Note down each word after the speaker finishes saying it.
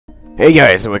Hey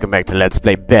guys, and welcome back to Let's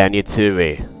Play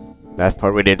Banjo-Tooie. Last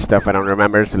part we did stuff I don't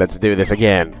remember, so let's do this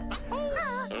again.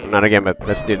 Not again, but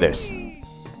let's do this.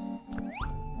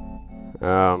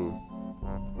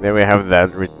 There we have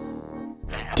that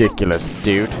ridiculous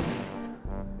dude.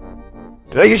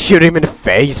 Did I just shoot him in the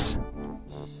face?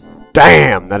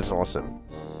 Damn, that's awesome.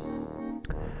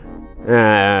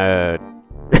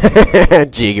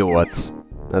 Gigawatts.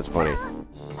 That's funny.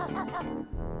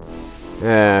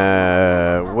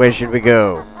 Where should we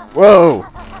go? Whoa!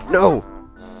 No!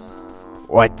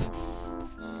 What?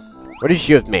 Why did you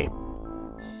shoot me?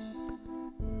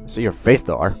 I see your face,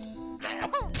 though.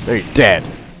 There, you're dead.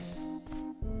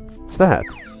 What's that?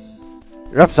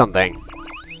 You're up something.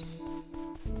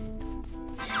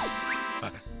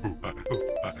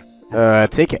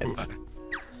 Ticket.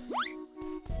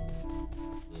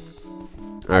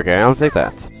 Okay, I'll take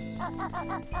that.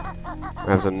 I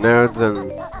have some notes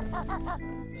and...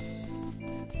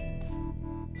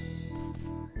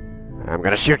 I'm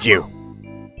gonna shoot you!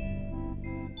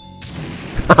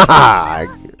 Haha! I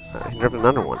dropped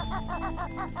another one.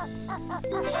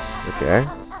 Okay.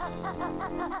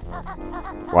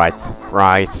 What?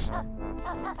 Fries?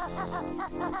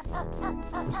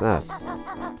 What's that?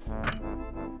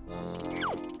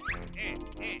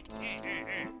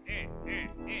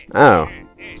 Oh.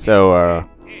 So,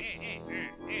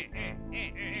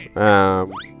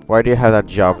 why do you have that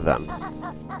job then?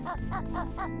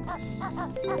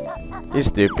 You're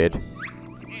stupid.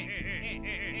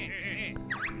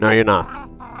 No, you're not.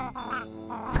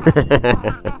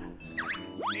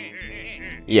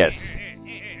 Yes.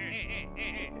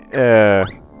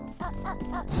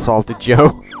 Salty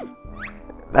Joe?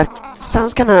 That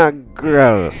sounds kinda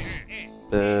gross.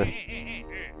 I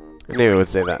knew it would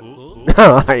say that.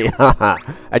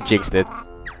 I jinxed it.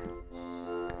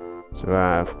 So,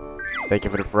 thank you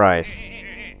for the fries.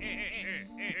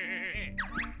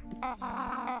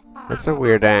 That's a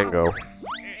weird angle.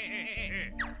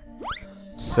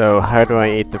 So, how do I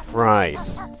eat the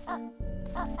fries?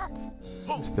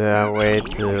 Is there a way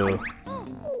to...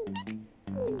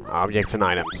 Objects and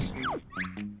items.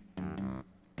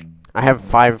 I have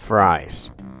 5 fries.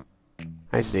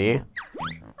 I see.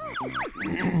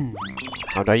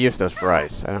 How do I use those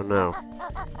fries? I don't know.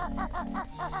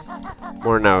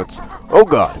 More notes. Oh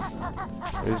god!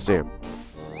 I didn't see him.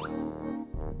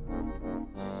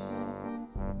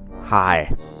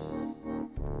 Hi.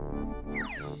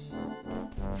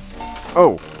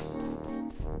 Oh.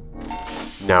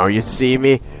 Now you see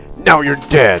me? Now you're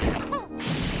dead!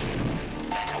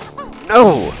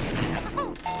 No!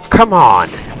 Come on!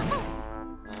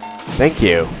 Thank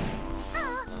you.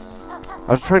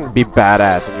 I was trying to be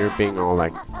badass and you're being all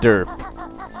like derp.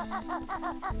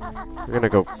 I'm gonna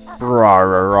go rah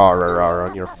rah rah rah rah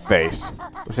on your face.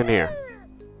 What's in here?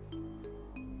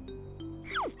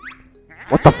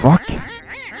 What the fuck?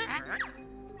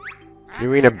 You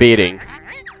mean a beating?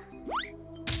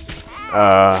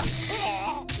 What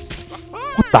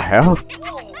the hell?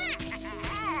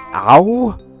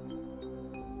 Ow!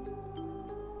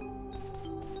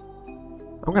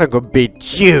 I'm gonna go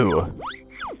beat you!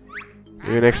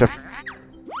 You're an extra...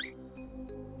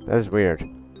 That is weird.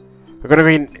 I'm gonna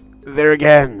be there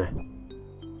again!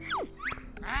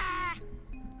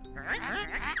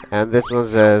 And this one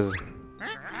says...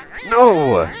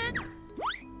 No!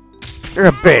 You're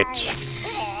a bitch!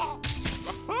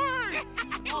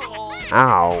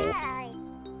 Ow!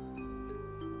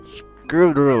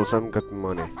 Screw the rules, I'm got the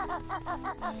money.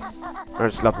 Or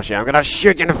a slot machine, I'm gonna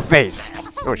shoot you in the face!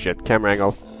 Oh shit, camera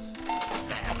angle.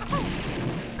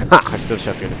 Ha! I still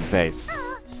shot you in the face.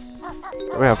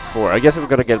 We have 4. I guess we're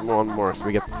gonna get one more, so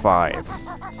we get 5.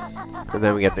 And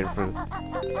then we get in for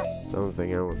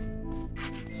something else.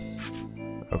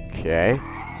 Okay.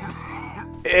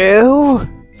 Ew!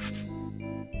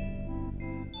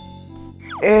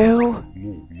 Ew!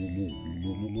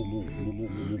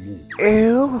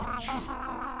 Ew!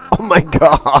 Oh my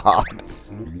god!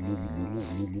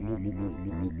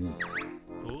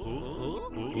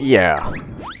 Yeah.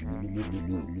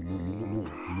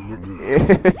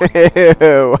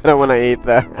 Ew, I don't want to eat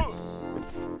that.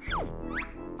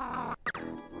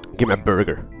 Give me a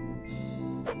burger.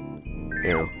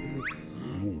 Ew.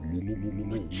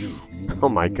 Oh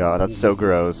my god, that's so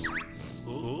gross.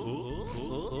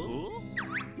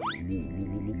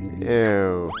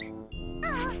 Ew.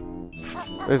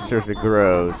 This is seriously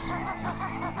gross.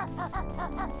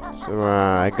 So,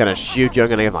 I'm gonna shoot you, I'm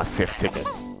gonna get my 5th ticket.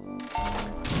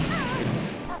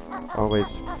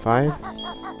 Always 5?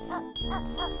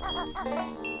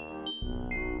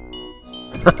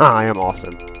 I am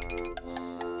awesome.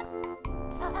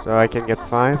 So I can get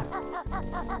 5?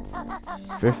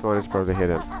 Fifth one is probably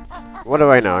hidden. What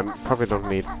do I know? I probably don't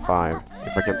need 5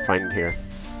 if I can find it here.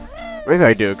 Maybe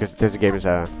I do, because this game is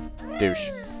a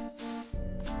douche.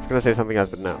 I was gonna say something else,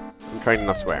 but no. I'm trying to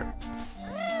not swear.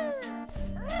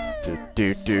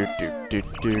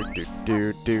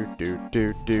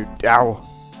 Ow!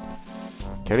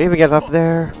 Can you even get up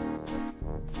there?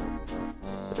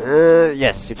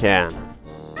 Yes, you can.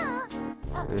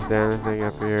 Is there anything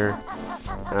up here?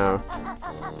 No.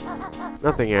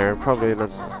 Nothing here. Probably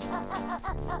not.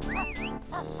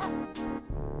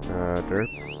 Derp.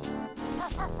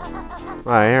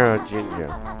 Ah, here a ginger.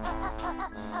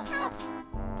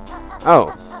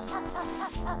 Oh.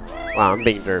 Wow, I'm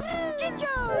being derp.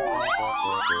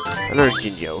 Another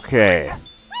ginger. Okay.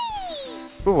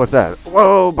 Ooh, what's that?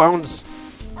 Whoa, bounce!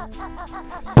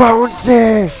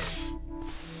 Bouncy!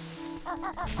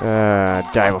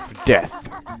 Dive of death.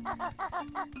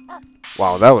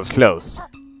 Wow, that was close.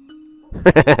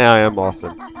 I am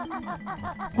awesome.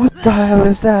 What the hell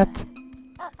is that?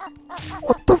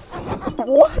 What the f-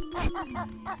 What?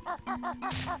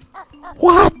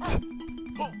 What?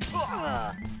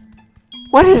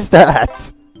 What is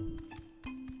that?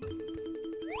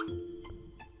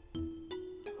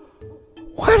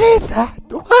 What is that?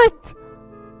 What?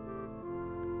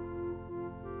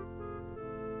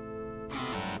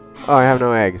 Oh, I have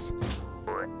no eggs.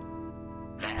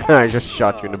 I just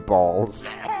shot you in the balls.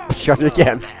 Shot you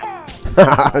again.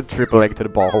 Triple egg to the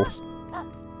balls.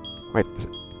 Wait,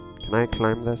 can I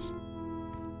climb this?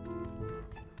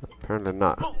 Apparently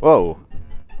not. Whoa!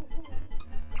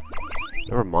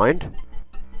 Never mind.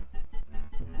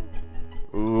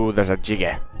 Ooh, there's a jiggy.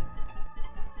 I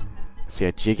see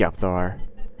a jig up there.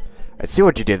 I see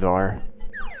what you did there.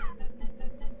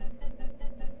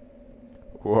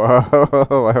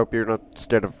 Whoa, I hope you're not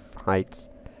scared of heights.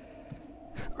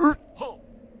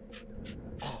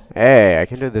 Hey, I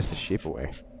can do this the sheep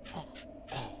away.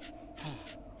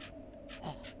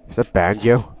 Is that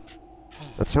Banjo?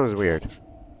 That sounds weird.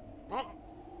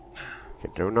 Okay,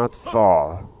 do not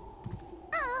fall.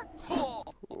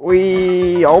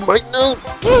 Wee! Oh my no!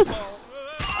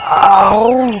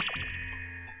 Ow!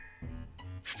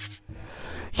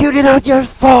 You did not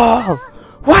just fall!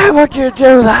 Why would you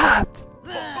do that?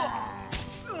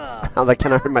 Oh, that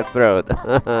kind of hurt my throat.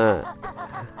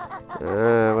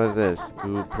 What's this?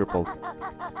 Ooh, purple.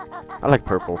 I like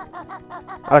purple.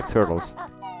 I like turtles.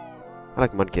 I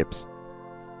like mudkips.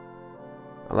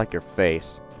 I like your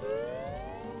face.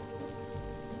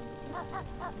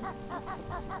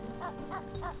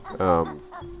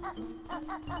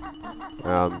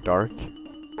 Dark?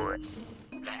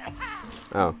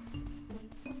 Oh.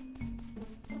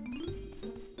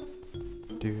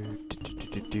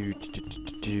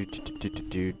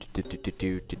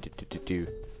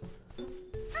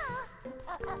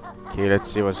 Okay,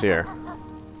 let's see what's here.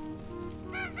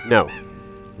 No.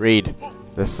 Read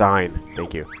the sign.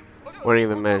 Thank you. Warning,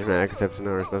 the management accepts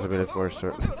no responsibility for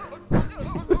certain.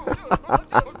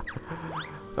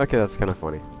 Okay, that's kind of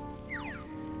funny.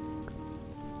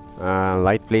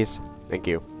 Light, please. Thank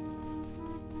you.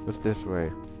 What's this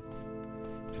way?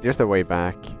 It's just a way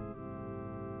back.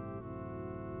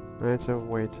 It's a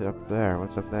way to up there.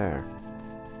 What's up there?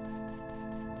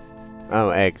 Oh,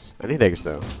 eggs. I need eggs,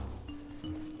 though.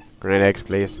 Grenade eggs,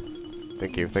 please.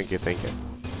 Thank you, thank you, thank you.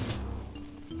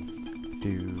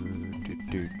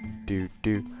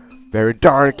 Do. Very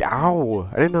dark. Ow!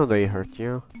 I didn't know they hurt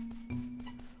you.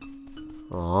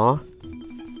 Aww.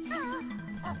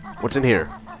 What's in here?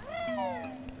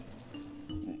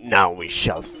 Now we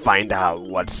shall find out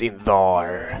what's in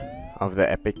there. Of the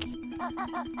epic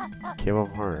Cave of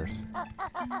Horrors.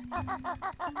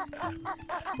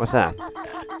 What's that?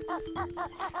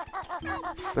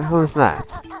 What the hell is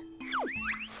that?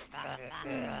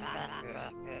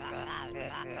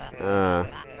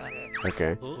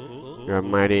 Okay. You're a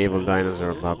mighty evil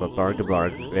dinosaur, blah blah blah blah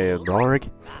blah.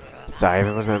 Sorry,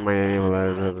 it was a mighty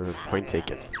evil point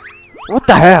taken. What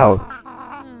the hell?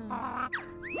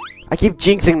 I keep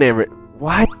jinxing them.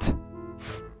 What?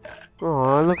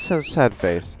 Oh, it looks so sad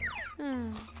face.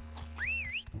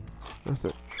 What's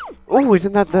it? Oh,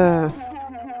 isn't that the...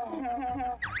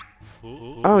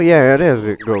 Oh yeah, it is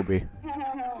Gobi.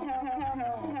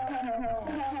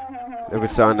 That we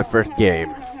saw in the first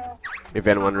game. If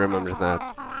anyone remembers that.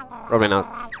 Probably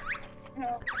not.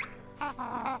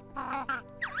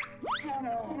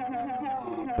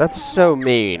 That's so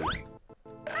mean.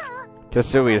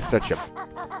 Kasui is such a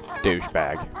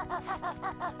douchebag.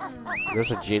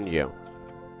 There's a Jinjo.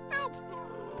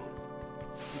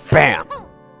 BAM!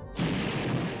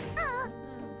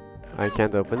 I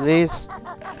can't open these.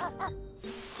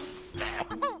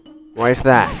 Why is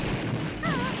that?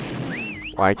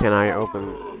 Why can't I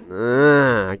open...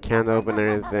 I can't open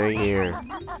anything here.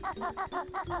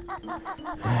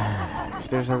 Is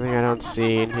there something I don't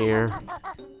see in here?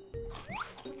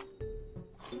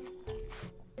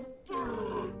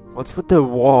 What's with the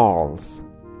walls?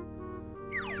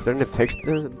 Is there any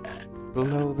texture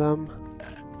below them?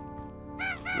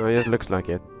 No, it just looks like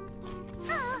it.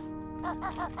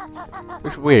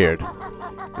 Looks weird.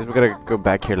 Guess we gotta go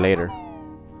back here later.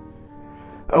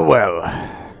 Oh well.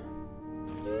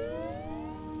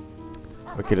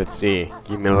 Okay, let's see.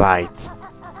 Give me light.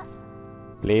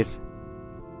 Please.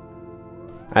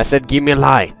 I said give me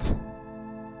light.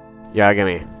 Yeah, give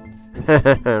me.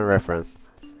 Reference.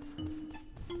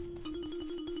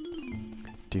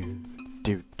 Do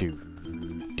do do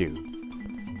do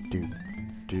do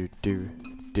do do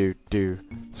do do.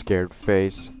 Scared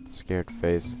face. Scared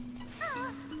face.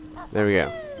 There we go.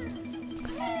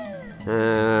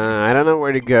 I don't know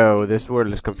where to go. This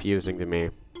world is confusing to me.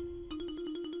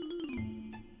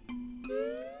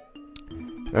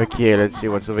 Okay, let's see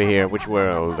what's over here. Which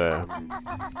world?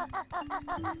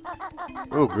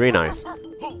 Oh, green eyes.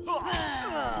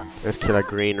 Let's kill a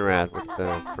green rat with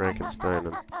the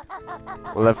Frankenstein.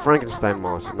 Well, the Frankenstein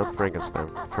monster, not Frankenstein.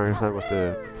 Frankenstein was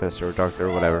the professor or doctor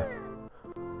or whatever.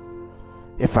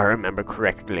 If I remember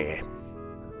correctly.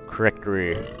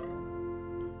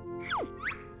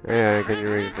 Yeah, can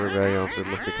you read for a very often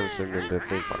must be consumed in the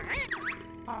theme park?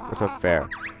 That's not fair.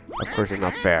 Of course it's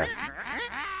not fair.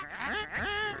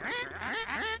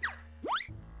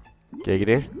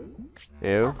 Giggity.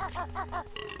 Ew.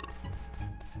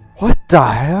 What the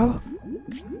hell?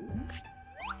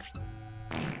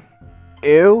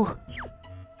 Ew.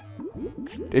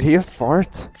 Did he just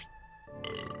fart?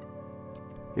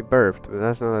 He burped, but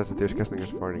that's not as disgusting as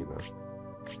farting though.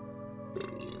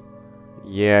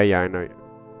 Yeah, I know.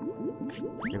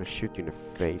 I'm gonna shoot you in the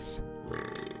face.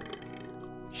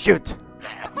 Shoot!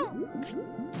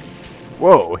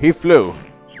 Whoa, he flew.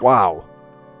 Wow.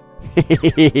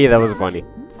 That was funny.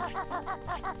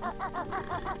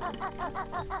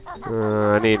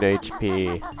 I need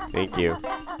HP. Thank you.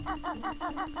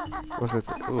 What's with...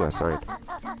 Ooh, a sign.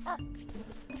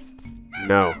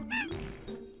 No.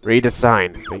 Read the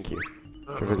sign. Thank you.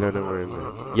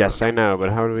 Yes, I know,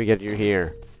 but how do we get you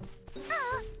here?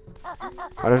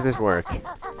 How does this work?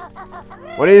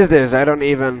 What is this? I don't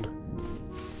even...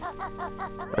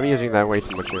 I'm using that way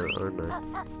too much here, aren't I?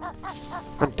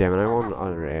 God damn it, I want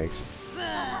other eggs.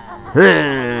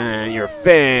 Your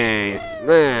face!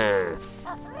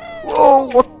 Whoa,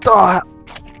 what the hell?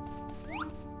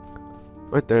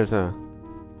 Wait, there's a...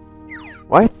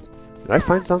 What? Did I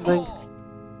find something?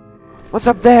 What's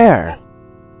up there?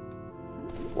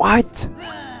 What?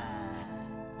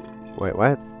 Wait,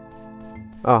 what?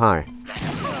 Oh, hi.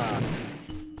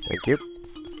 Thank you.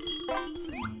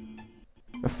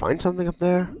 Did I find something up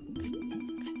there?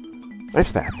 What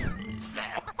is that?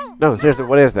 No, seriously,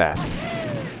 what is that?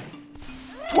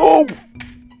 Whoa!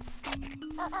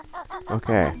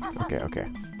 Okay.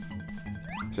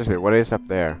 Excuse me, what is up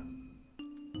there?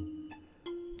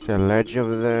 Is there a ledge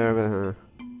over there?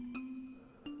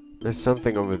 There's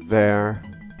something over there.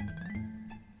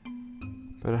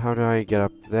 But how do I get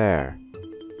up there?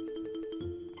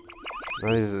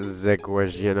 That is the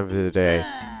question of the day.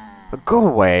 But go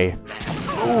away!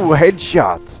 Ooh,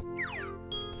 headshot!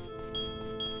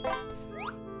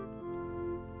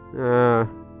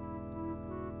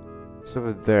 It's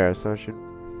over there, so I should...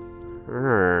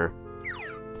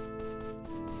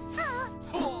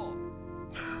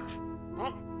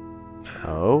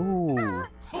 Oh!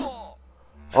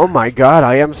 Oh my god,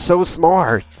 I am so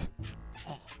smart!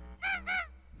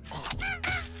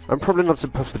 I'm probably not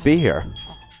supposed to be here.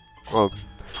 Well...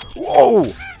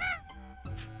 Whoa!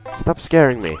 Stop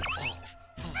scaring me.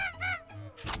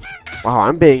 Wow,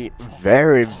 I'm being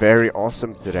very, very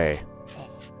awesome today.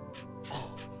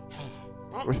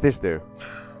 What's this do?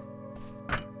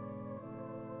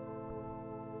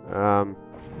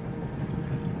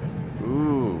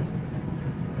 Ooh.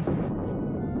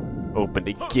 Open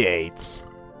the gates.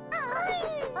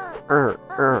 But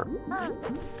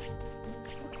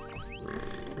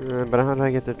how do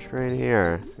I get the train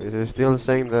here? Is it still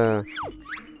saying the...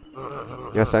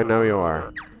 Yes, I know you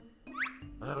are.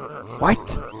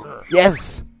 What?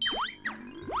 Yes!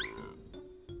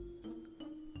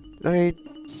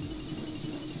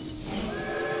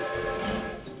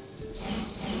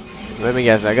 Let me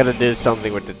guess, I gotta do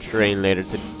something with the train later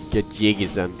to get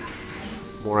jiggies and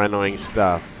more annoying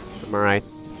stuff. Am I right?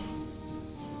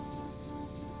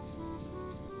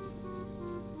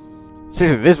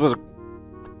 Seriously, this was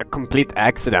a complete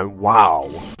accident.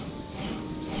 Wow.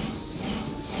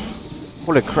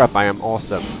 Holy crap, I am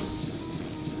awesome.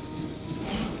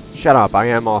 Shut up, I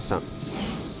am awesome.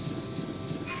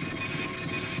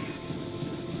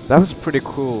 That was pretty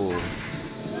cool.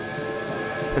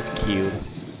 That's cute.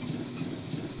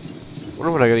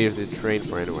 Wonder what I gotta use the train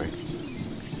for anyway.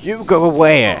 You go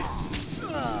away!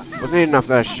 Wasn't it enough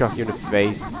that I shot you in the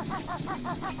face?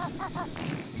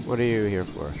 What are you here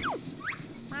for?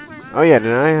 Oh yeah,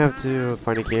 did I have to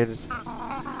find the kids?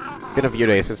 Been a few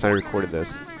days since I recorded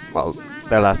this. Well,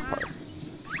 the last part.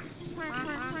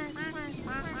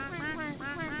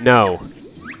 No.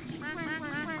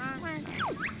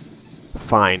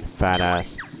 Fine, fat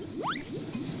ass.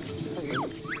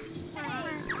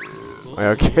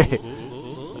 Okay.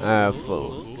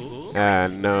 Full.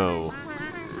 No.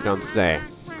 You don't say.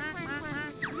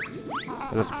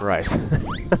 I'm not surprised.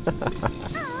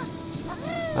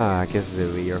 I guess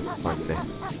Zoe, you're funny.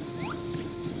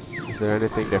 Is there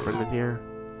anything different in here?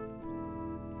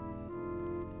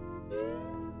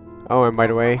 Oh, and by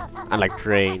the way, I like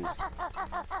trains.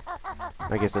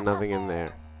 I guess there's nothing in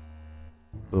there.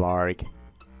 Blarg.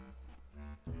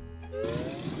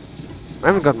 I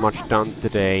haven't got much done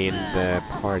today in the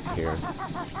part here.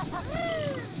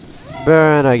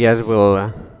 But I guess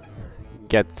we'll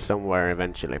get somewhere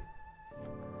eventually.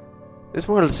 This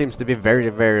world seems to be very,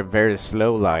 very, very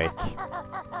slow-like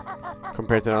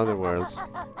compared to other worlds.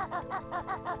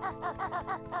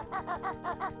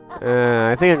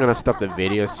 I think I'm gonna stop the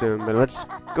video soon, but let's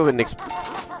go and explore.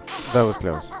 That was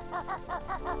close.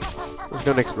 Let's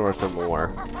go and explore some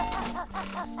more.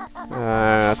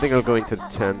 I think I'll go into the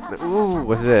tent. Ooh,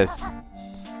 what's this?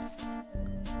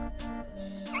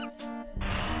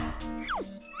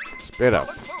 Split up.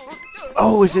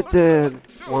 Oh, is it the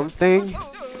one thing?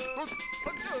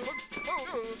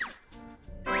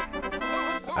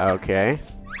 Okay.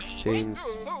 Seems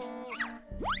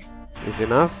easy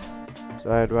enough. So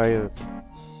how do I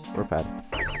or pad?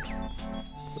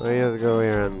 So I just go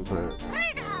here and put it.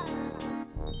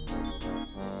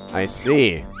 I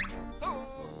see.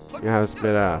 You have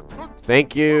split up.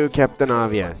 Thank you, Captain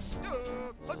Obvious.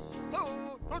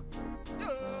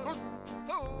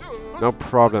 No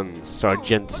problem,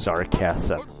 Sergeant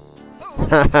Sarcasm.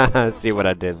 See what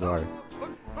I did there.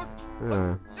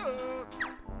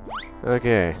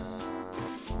 Okay.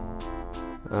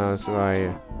 So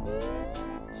I...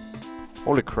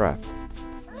 Holy crap.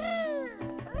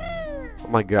 Oh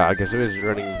my god, I guess it was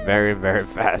running very, very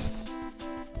fast.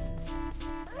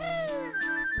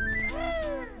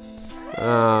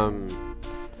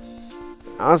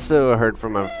 I also heard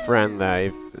from a friend that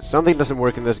if something doesn't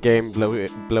work in this game, blow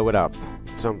it up.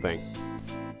 Something.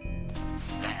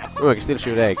 Oh, I can still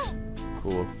shoot eggs.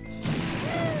 Cool.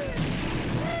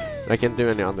 I can't do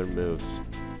any other moves.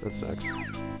 That sucks.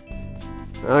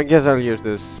 I guess I'll use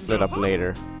this split up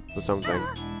later for something.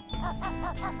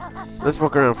 Let's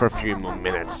walk around for a few more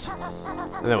minutes,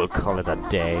 and then we'll call it a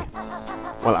day.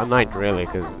 Well, a night really,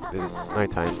 because it's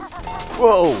nighttime.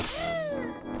 Whoa!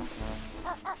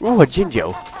 Ooh, a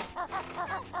Jinjo!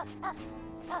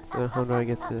 How do I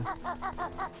get to...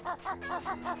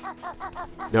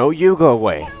 No, you go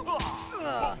away!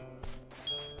 How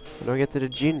do I get to the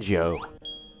Jinjo?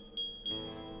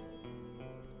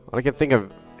 All I can think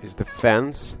of is the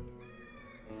fence.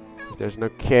 If there's no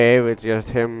cave, it's just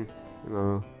him, you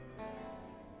know.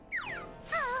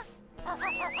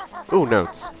 Ooh,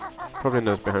 notes. Probably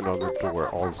notes behind on the door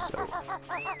also.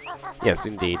 Yes,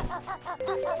 indeed.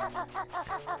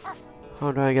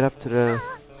 How do I get up to the...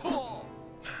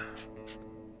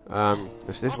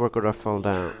 does this work or do I fall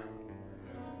down?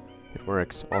 It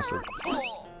works. Awesome.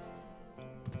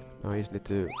 Oh, I just need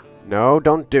to... No,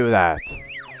 don't do that!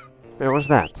 Hey, what's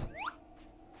that?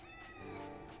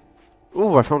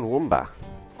 Ooh, I found Woomba.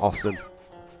 Awesome.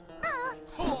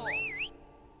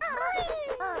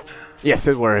 Yes,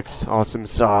 it works. Awesome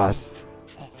sauce.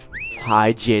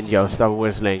 Hi, Jinjo. Stop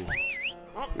whistling.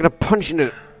 I'm gonna punch in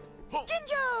it.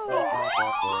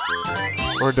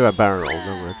 Or do a barrel roll.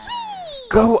 No works.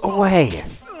 Go away!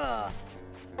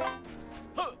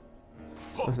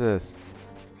 What's this?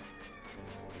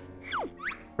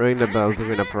 Ring the bell to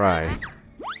win a prize.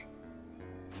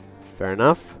 Fair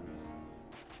enough.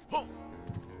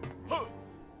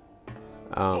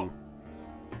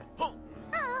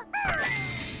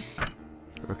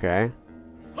 Okay.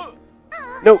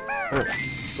 No!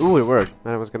 Ooh, it worked.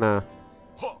 I was gonna...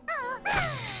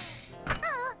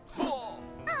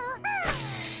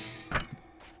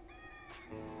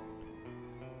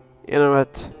 You know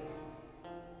what?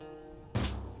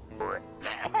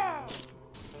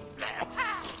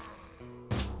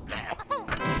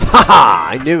 Haha!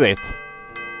 I knew it!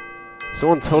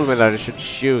 Someone told me that I should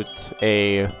shoot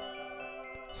a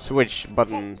switch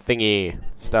button thingy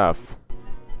stuff.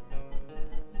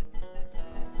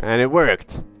 And it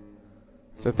worked.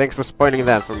 So thanks for spoiling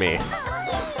that for me.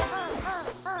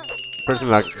 Person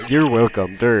like, you're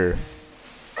welcome, der.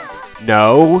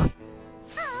 No.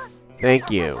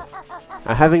 Thank you.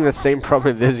 I'm having the same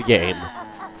problem in this game.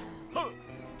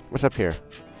 What's up here?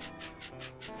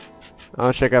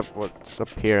 I'll check up what's up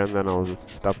here and then I'll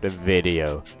stop the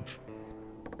video.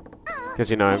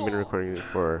 Because, you know, I've been recording it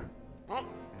for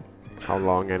how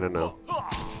long, I don't know.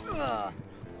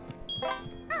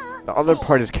 The other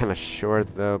part is kind of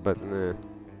short though, but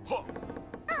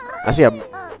I see a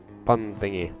button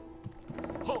thingy.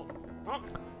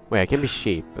 Wait, I can be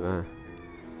sheep.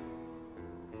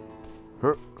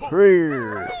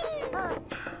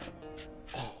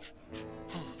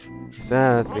 Is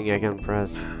that a thing I can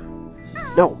press?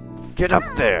 No! Get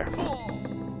up there!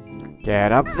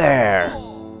 Get up there!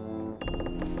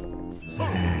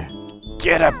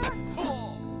 Get up!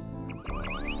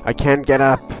 I can't get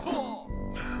up!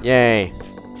 Yay!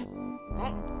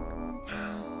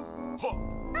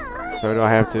 So do I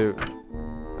have to...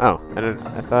 Oh,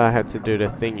 I thought I had to do the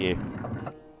thingy.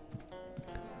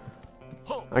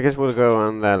 I guess we'll go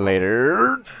on that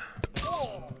later.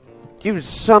 You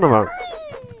son of a...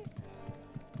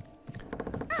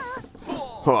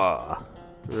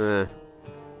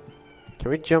 Can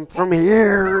we jump from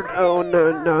here? Oh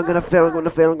no, no, I'm gonna fail, I'm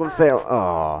gonna fail, I'm gonna fail.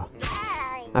 Oh,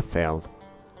 I failed.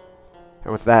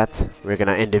 And with that, we're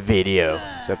gonna end the video.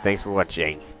 So thanks for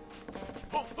watching.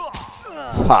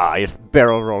 Ha, I just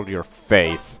barrel rolled your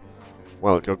face.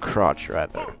 Well, your crotch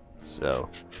rather. So,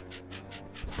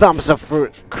 thumbs up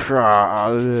for crotch.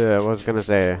 I was gonna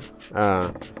say,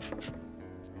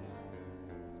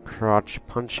 crotch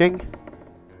punching?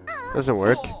 Doesn't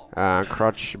work.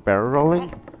 Crotch barrel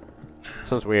rolling?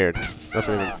 Sounds weird.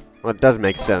 Doesn't even... Well, it does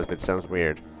make sense, but it sounds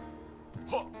weird.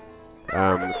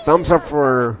 Thumbs up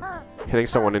for hitting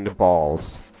someone in the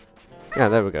balls. Yeah,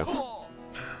 there we go.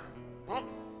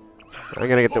 I'm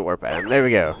gonna get the warp item. There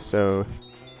we go. So,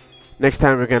 next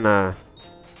time we're gonna...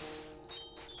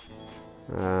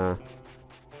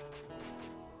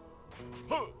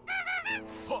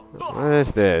 what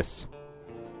is this?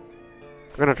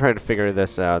 I'm gonna try to figure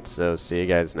this out, so see you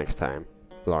guys next time.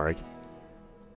 Blarg.